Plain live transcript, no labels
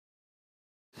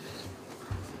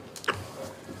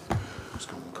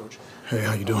Hey,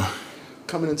 how you doing?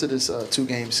 Coming into this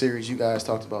two-game series, you guys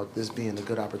talked about this being a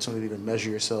good opportunity to measure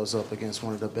yourselves up against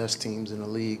one of the best teams in the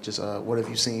league. Just what have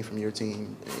you seen from your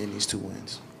team in these two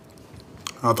wins?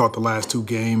 I thought the last two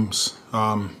games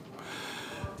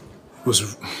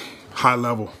was high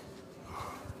level.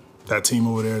 That team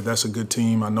over there, that's a good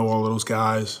team. I know all of those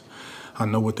guys. I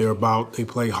know what they're about. They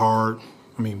play hard.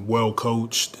 I mean, well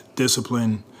coached,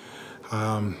 disciplined.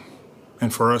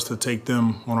 And for us to take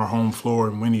them on our home floor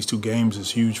and win these two games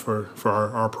is huge for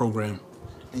our program.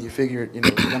 And you figured,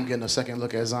 them getting a second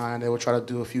look at Zion, they would try to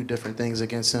do a few different things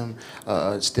against him,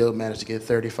 still managed to get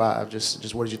 35.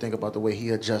 Just what did you think about the way he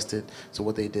adjusted to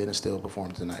what they did and still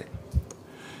performed tonight?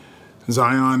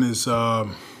 Zion is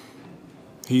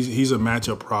he's a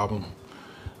matchup problem.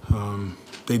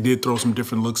 They did throw some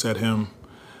different looks at him.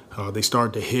 They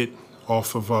started to hit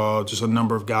off of just a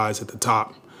number of guys at the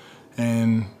top.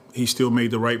 And he still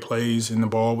made the right plays, and the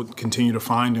ball would continue to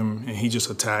find him, and he just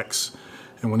attacks.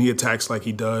 And when he attacks like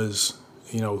he does,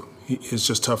 it's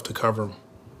just tough to cover him.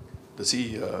 Does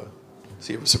he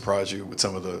ever surprise you with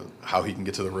some of how he can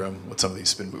get to the rim with some of these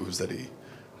spin moves that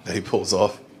he pulls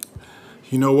off?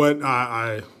 You know what?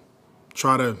 I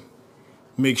try to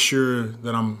make sure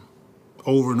that I'm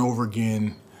over and over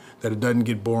again, that it doesn't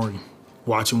get boring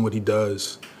watching what he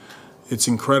does. It's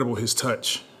incredible, his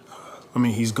touch.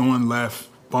 He's going left,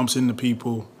 bumps into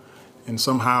people, and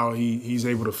somehow he's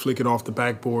able to flick it off the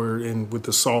backboard and with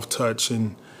the soft touch,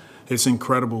 and it's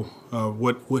incredible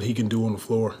what he can do on the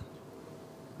floor.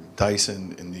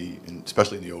 Dyson,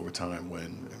 especially in the overtime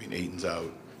when, Ayton's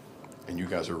out and you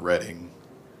guys are reading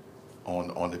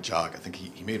on the Jock, I think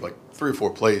he made like 3 or 4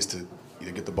 plays to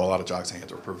either get the ball out of Jock's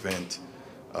hands or prevent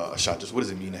a shot. Just what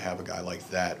does it mean to have a guy like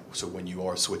that so when you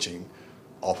are switching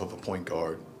off of a point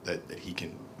guard that he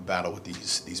can battle with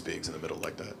these bigs in the middle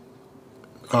like that?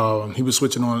 He was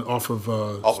switching off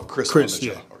of Chris,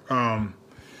 yeah.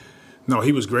 No,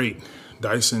 he was great.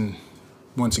 Dyson,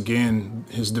 once again,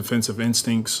 his defensive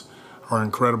instincts are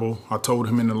incredible. I told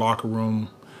him in the locker room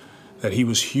that he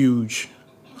was huge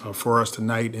for us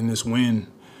tonight in this win.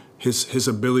 His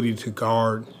ability to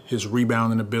guard, his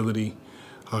rebounding ability.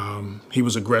 He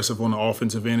was aggressive on the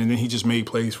offensive end, and then he just made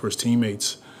plays for his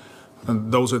teammates.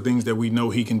 And those are things that we know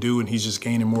he can do, and he's just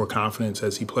gaining more confidence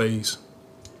as he plays.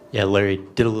 Yeah, Larry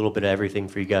did a little bit of everything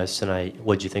for you guys tonight.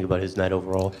 What did you think about his night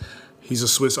overall? He's a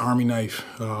Swiss Army knife.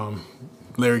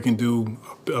 Larry can do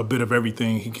a bit of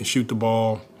everything. He can shoot the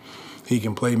ball. He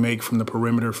can make from the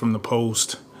perimeter, from the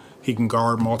post. He can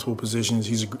guard multiple positions.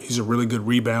 He's a really good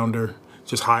rebounder,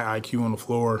 just high IQ on the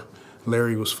floor.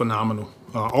 Larry was phenomenal.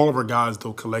 All of our guys,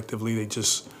 though, collectively, they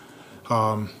just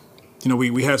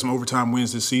we had some overtime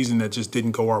wins this season that just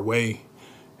didn't go our way,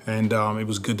 and it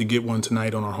was good to get one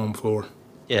tonight on our home floor.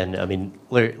 Yeah, and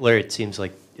Larry, it seems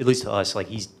like, at least to us, like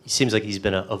he seems like he's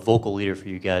been a vocal leader for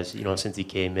you guys, since he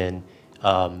came in.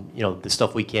 The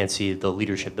stuff we can't see, the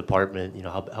leadership department,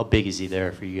 how big is he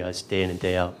there for you guys day in and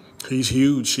day out? He's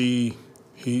huge. He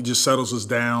just settles us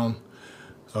down.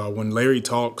 When Larry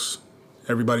talks,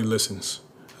 everybody listens.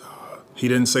 He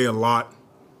didn't say a lot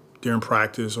during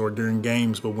practice or during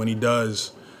games, but when he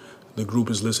does, the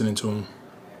group is listening to him.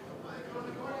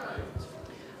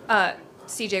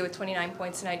 CJ with 29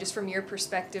 points tonight. Just from your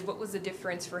perspective, what was the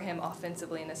difference for him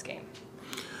offensively in this game?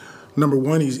 Number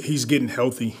one, he's getting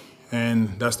healthy,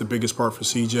 and that's the biggest part for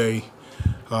CJ.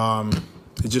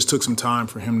 It just took some time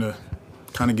for him to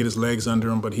kind of get his legs under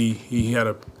him, but he had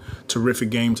a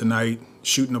terrific game tonight,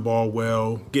 shooting the ball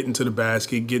well, getting to the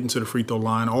basket, getting to the free throw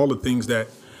line, all the things that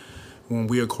when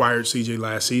we acquired CJ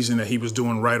last season that he was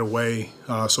doing right away.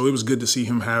 So it was good to see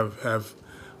him have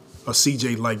a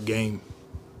CJ-like game.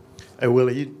 Hey,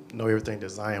 Willie, you know everything that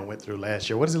Zion went through last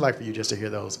year. What is it like for you just to hear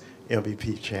those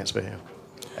MVP chants for him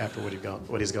after what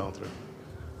he's gone through?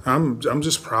 I'm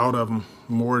just proud of him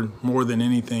more than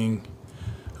anything.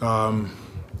 When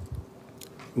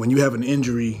you have an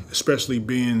injury, especially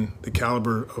being the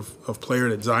caliber of player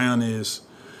that Zion is,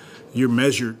 you're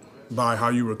measured by how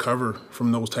you recover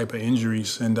from those type of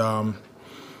injuries. And,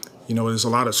 there's a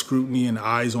lot of scrutiny and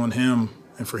eyes on him.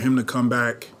 And for him to come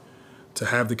back, to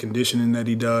have the conditioning that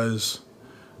he does,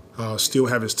 still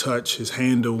have his touch, his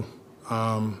handle,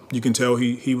 you can tell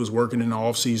he was working in the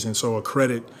offseason. So a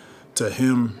credit to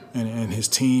him and his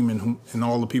team and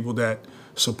all the people that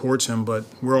supports him. But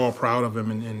we're all proud of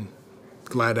him and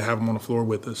glad to have him on the floor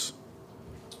with us.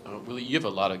 Willie, you have a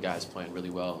lot of guys playing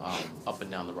really well up and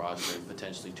down the roster, and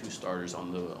potentially 2 starters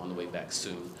on the way back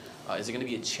soon. Is it going to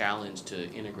be a challenge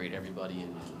to integrate everybody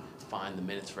and find the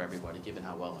minutes for everybody, given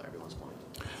how well everyone's playing?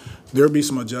 There'll be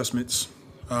some adjustments.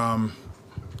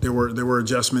 There were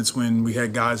adjustments when we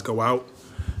had guys go out,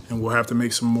 and we'll have to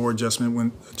make some more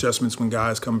adjustments when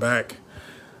guys come back.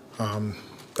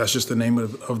 That's just the name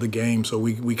of the game, so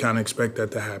we kind of expect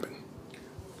that to happen.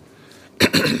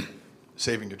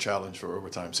 Saving your challenge for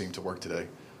overtime seemed to work today.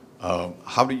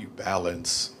 How do you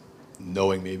balance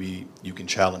knowing maybe you can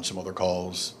challenge some other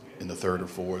calls in the third or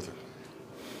fourth,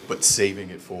 but saving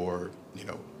it for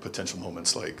potential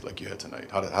moments like you had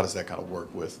tonight? How does that kind of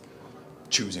work with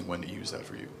choosing when to use that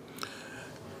for you?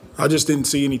 I just didn't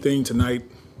see anything tonight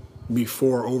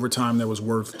before overtime that was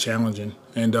worth challenging,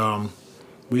 and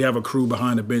we have a crew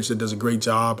behind the bench that does a great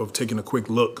job of taking a quick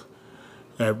look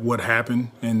at what happened,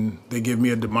 and they give me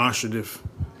a demonstrative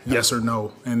yes or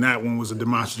no, and that one was a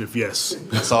demonstrative yes.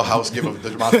 I saw House give a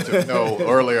demonstrative no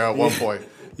earlier at one point.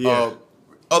 Yeah.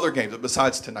 Other games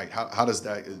besides tonight, how does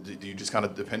that? Do you just kind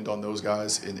of depend on those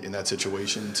guys in that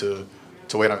situation to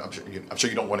wait? I'm sure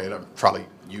you don't want to probably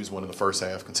use one in the first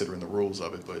half considering the rules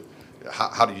of it, but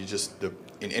how do you just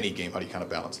in any game, how do you kind of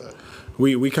balance that?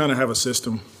 We kind of have a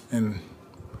system and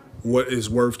what is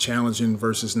worth challenging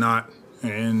versus not,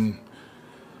 and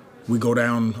we go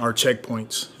down our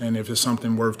checkpoints, and if it's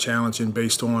something worth challenging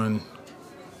based on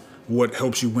what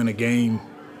helps you win a game,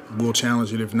 we'll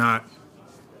challenge it. If not,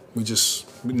 we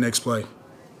just next play.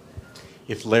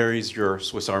 If Larry's your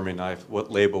Swiss Army knife,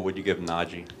 what label would you give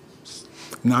Naji?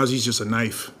 Naji's just a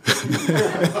knife.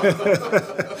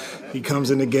 He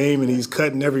comes in the game and he's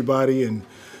cutting everybody. And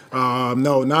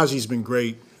no, Naji's been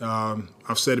great.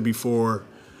 I've said it before.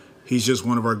 He's just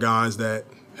one of our guys that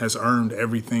has earned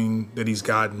everything that he's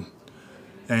gotten.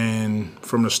 And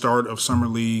from the start of Summer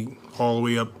League all the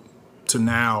way up to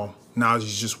now,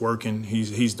 Naji's just working.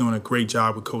 He's doing a great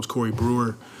job with Coach Corey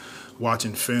Brewer,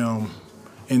 watching film,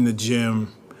 in the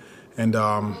gym. And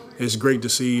it's great to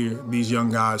see these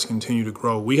young guys continue to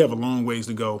grow. We have a long ways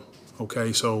to go,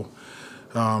 okay? So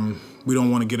we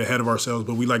don't want to get ahead of ourselves,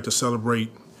 but we like to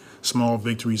celebrate small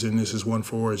victories, and this is one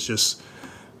for us. Just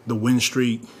the win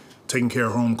streak, taking care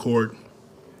of home court,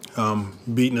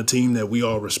 beating a team that we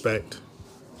all respect.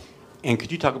 And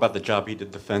could you talk about the job he did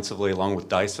defensively along with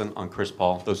Dyson on Chris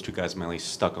Paul? Those two guys mainly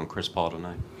stuck on Chris Paul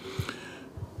tonight.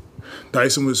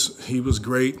 Dyson was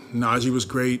great. Naji was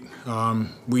great.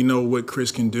 We know what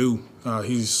Chris can do.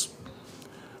 He's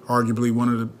arguably one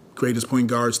of the greatest point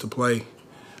guards to play.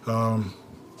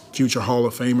 Future Hall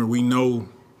of Famer. We know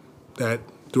that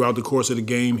throughout the course of the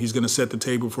game, he's going to set the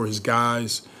table for his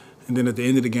guys. And then at the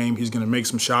end of the game, he's going to make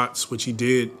some shots, which he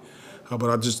did. But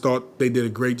I just thought they did a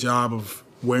great job of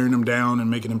wearing him down and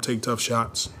making him take tough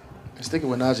shots. Sticking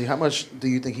with Naji, how much do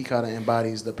you think he kind of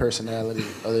embodies the personality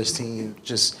of this team,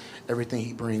 just everything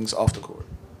he brings off the court?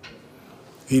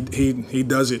 He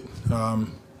does it.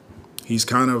 He's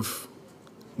kind of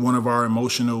one of our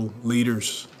emotional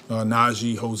leaders.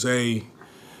 Naji, Jose,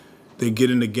 they get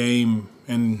in the game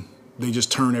and they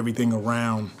just turn everything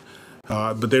around.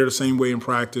 But they're the same way in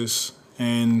practice,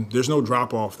 and there's no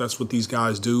drop-off. That's what these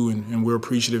guys do, and we're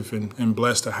appreciative and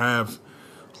blessed to have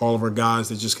all of our guys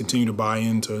that just continue to buy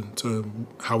into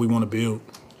how we want to build.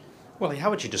 Willie,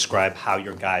 how would you describe how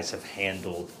your guys have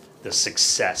handled the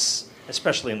success,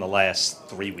 especially in the last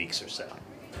 3 weeks or so?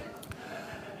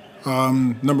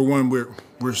 Number one,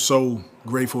 we're so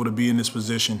grateful to be in this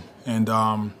position, and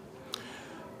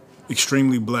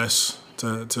extremely blessed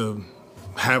to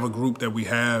have a group that we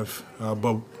have,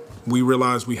 but we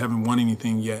realize we haven't won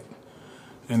anything yet,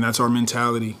 and that's our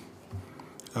mentality.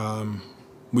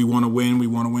 We want to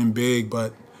win big,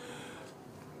 but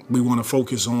we want to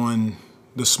focus on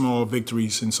the small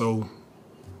victories, and so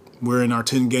we're in our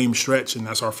 10-game stretch, and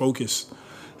that's our focus,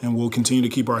 and we'll continue to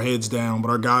keep our heads down, but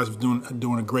our guys are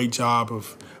doing a great job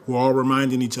of, we're all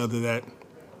reminding each other that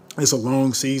it's a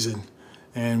long season,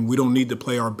 and we don't need to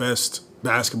play our best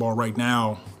basketball right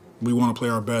now. We want to play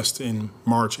our best in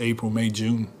March, April, May,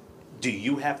 June. Do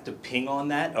you have to ping on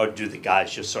that, or do the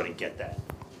guys just sort of get that?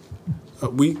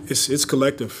 It's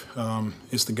collective.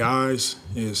 It's the guys,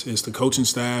 it's the coaching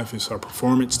staff, it's our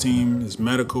performance team, it's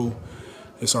medical,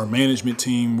 it's our management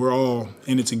team. We're all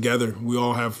in it together. We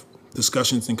all have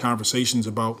discussions and conversations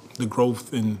about the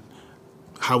growth and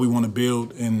how we want to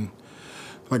build. And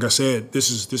like I said,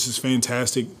 this is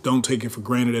fantastic. Don't take it for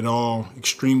granted at all.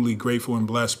 Extremely grateful and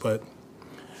blessed, but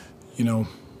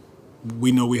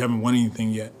we know we haven't won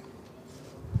anything yet.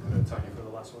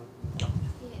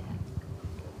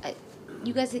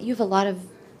 You have a lot of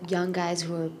young guys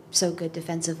who are so good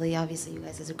defensively. Obviously, you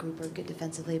guys as a group are good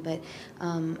defensively, but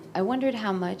I wondered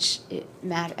how much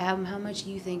how much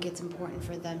you think it's important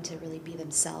for them to really be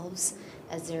themselves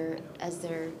as they're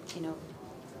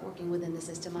working within the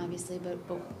system, obviously. But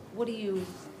what do you?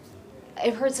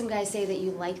 I've heard some guys say that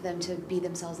you like them to be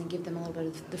themselves and give them a little bit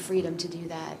of the freedom to do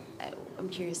that. I'm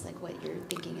curious, like, what your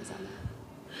thinking is on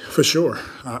that. For sure.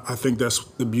 I think that's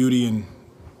the beauty in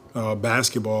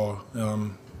basketball.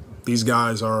 These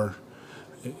guys are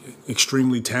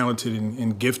extremely talented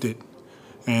and gifted.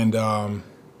 And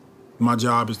our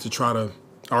job is to try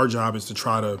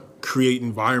to create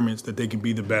environments that they can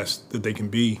be the best that they can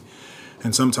be.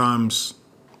 And sometimes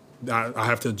I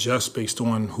have to adjust based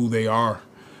on who they are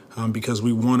because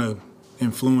we want to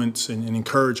influence and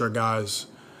encourage our guys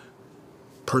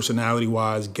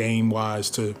personality-wise, game-wise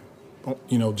to,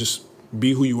 just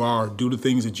be who you are, do the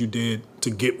things that you did to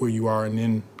get where you are, and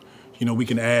then, we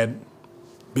can add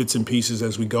bits and pieces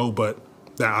as we go, but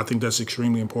I think that's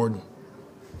extremely important.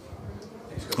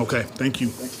 Okay, thank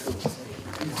you.